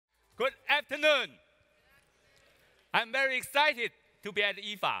Good afternoon. I'm very excited to be at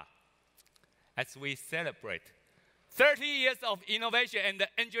Ifa as we celebrate 30 years of innovation and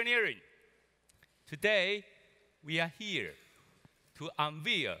engineering. Today, we are here to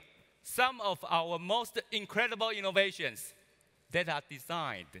unveil some of our most incredible innovations that are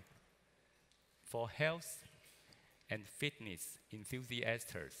designed for health and fitness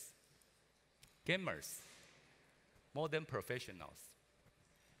enthusiasts, gamers, modern professionals,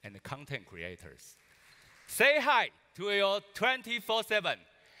 and content creators. Say hi to your 24/7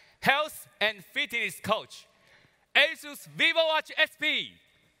 health and fitness coach, ASUS VivoWatch SP,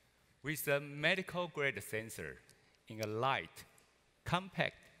 with a medical-grade sensor in a light,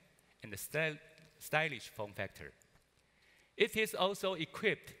 compact, and stylish form factor. It is also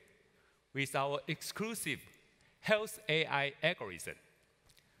equipped with our exclusive health AI algorithm,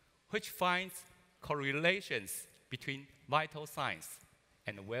 which finds correlations between vital signs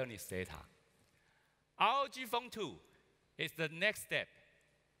and wellness data. ROG Phone 2 is the next step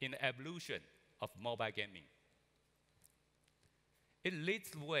in the evolution of mobile gaming. It leads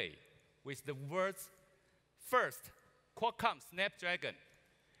the way with the world's first Qualcomm Snapdragon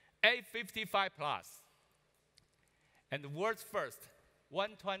 855 Plus and the world's first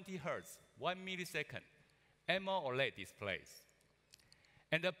 120 Hz, 1 millisecond AMOLED displays,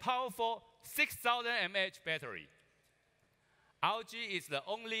 and a powerful 6,000 mAh battery. ROG is the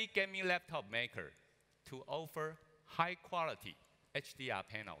only gaming laptop maker to offer high-quality HDR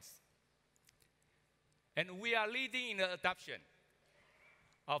panels. And we are leading in the adoption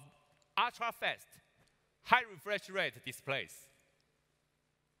of ultra-fast, high refresh rate displays,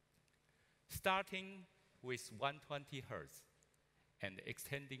 starting with 120 Hz and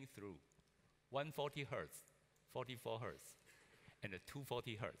extending through 140 Hz, 44 Hz, and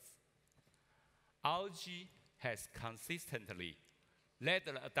 240 Hz. ROG has consistently led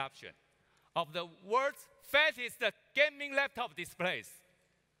the adoption of the world's fastest gaming laptop displays.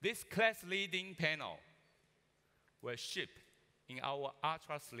 This class-leading panel will ship in our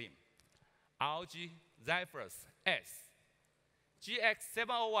ultra-slim ROG Zephyrus S,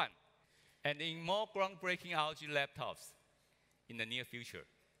 GX701, and in more groundbreaking ROG laptops in the near future.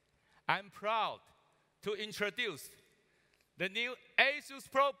 I'm proud to introduce the new ASUS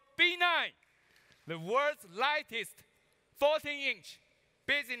Pro B9, the world's lightest 14-inch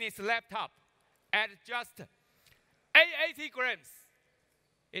business laptop at just 880 grams.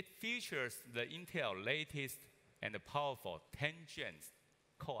 It features the Intel latest and powerful 10 Gen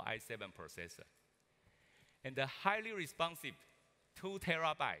Core i7 processor and a highly responsive 2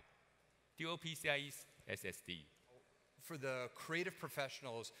 TB dual PCIe SSD. For the creative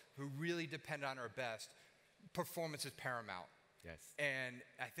professionals who really depend on our best, performance is paramount. Yes. And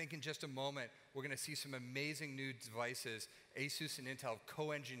I think in just a moment, we're going to see some amazing new devices ASUS and Intel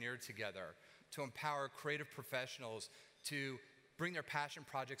co-engineered together to empower creative professionals to bring their passion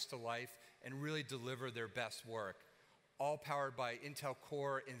projects to life and really deliver their best work, all powered by Intel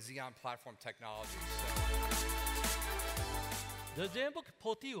Core and Xeon platform technology. The ZenBook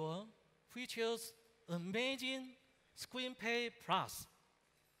Pro Duo features amazing ScreenPlay Plus,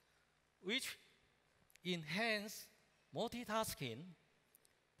 which enhance multitasking,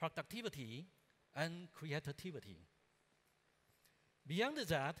 productivity, and creativity. Beyond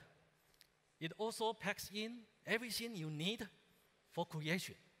that, it also packs in everything you need for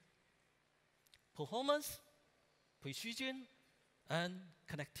creation: performance, precision, and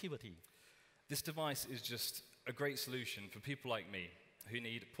connectivity. This device is just a great solution for people like me who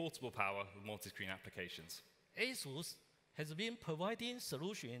need portable power with multi-screen applications. ASUS has been providing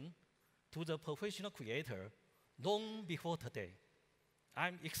solutions to the professional creator long before today.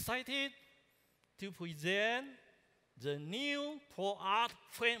 I'm excited to present the new ProArt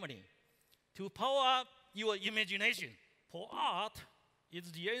family to power up your imagination. ProArt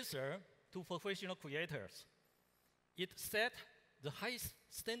is the answer to professional creators. It sets the highest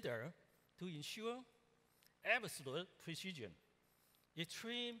standard to ensure absolute precision,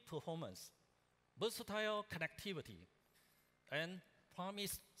 extreme performance, versatile connectivity, and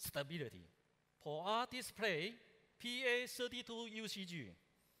promised stability. ProArt display PA32 UCG,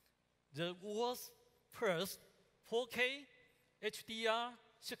 the world's first 4K HDR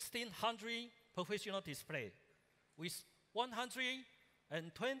 1600 professional display with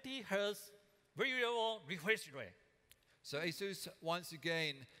 120 Hz variable refresh rate. So ASUS once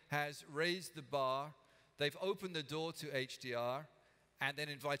again has raised the bar. They've opened the door to HDR and then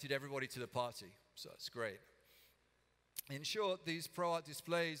invited everybody to the party. So it's great. In short, these ProArt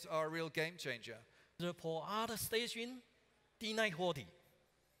displays are a real game changer. The ProArt Station D940,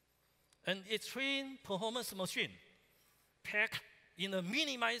 an extreme performance machine packed in a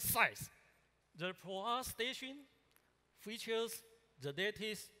minimized size. The Pro R station features the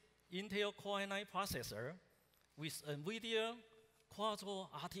latest Intel Core i9 processor with NVIDIA Quadro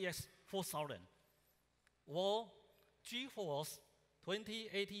RTX 4000 or GeForce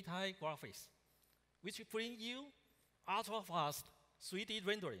 2080 Ti graphics, which bring you ultra-fast 3D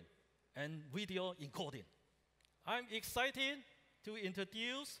rendering and video encoding. I'm excited to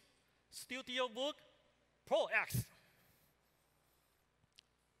introduce StudioBook Pro X,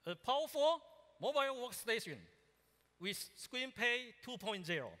 a powerful mobile workstation with ScreenPay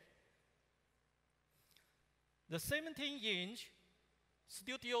 2.0. The 17-inch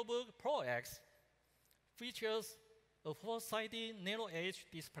StudioBook Pro X features a 4-sided narrow-edge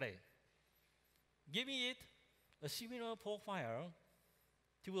display, giving it a similar profile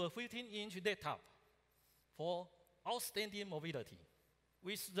to a 15-inch laptop for outstanding mobility.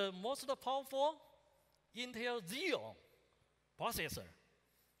 With the most powerful Intel Xeon processor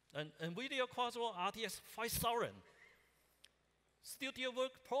and NVIDIA Quadro RTX 5000, StudioBook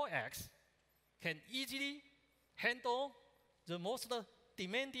Pro X can easily handle the most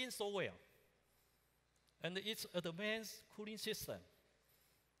demanding software, and its advanced cooling system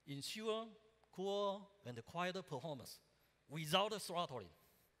ensure cool and quiet performance without throttling.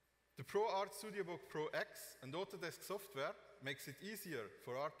 The ProArt StudioBook Pro X and Autodesk software makes it easier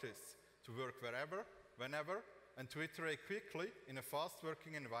for artists to work wherever, whenever, and to iterate quickly in a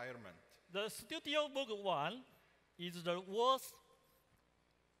fast-working environment. The StudioBook One is the world's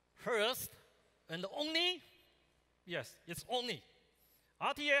first and only, yes, it's only,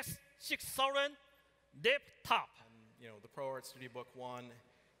 RTX 6000 laptop. You know, the ProArt StudioBook One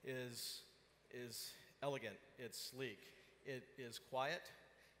is elegant, it's sleek, it is quiet,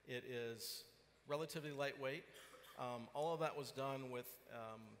 it is relatively lightweight. All of that was done with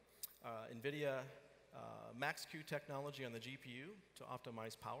NVIDIA Max-Q technology on the GPU to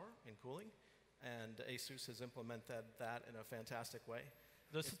optimize power and cooling, and ASUS has implemented that in a fantastic way.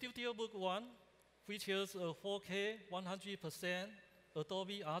 The StudioBook One features a 4K 100%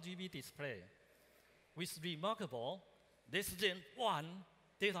 Adobe RGB display with remarkable less than 1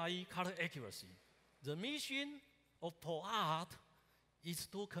 data-E color accuracy. The mission of ProArt is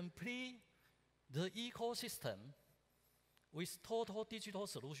to complete the ecosystem with total digital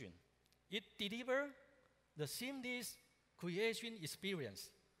solution. It delivers the seamless creation experience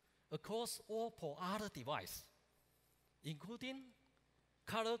across all ProArt devices, including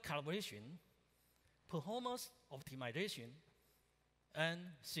color calibration, performance optimization, and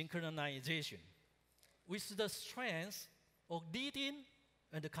synchronization, with the strength of leading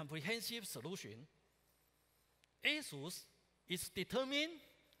and comprehensive solution. ASUS is determined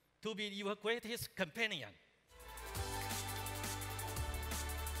to be your greatest companion.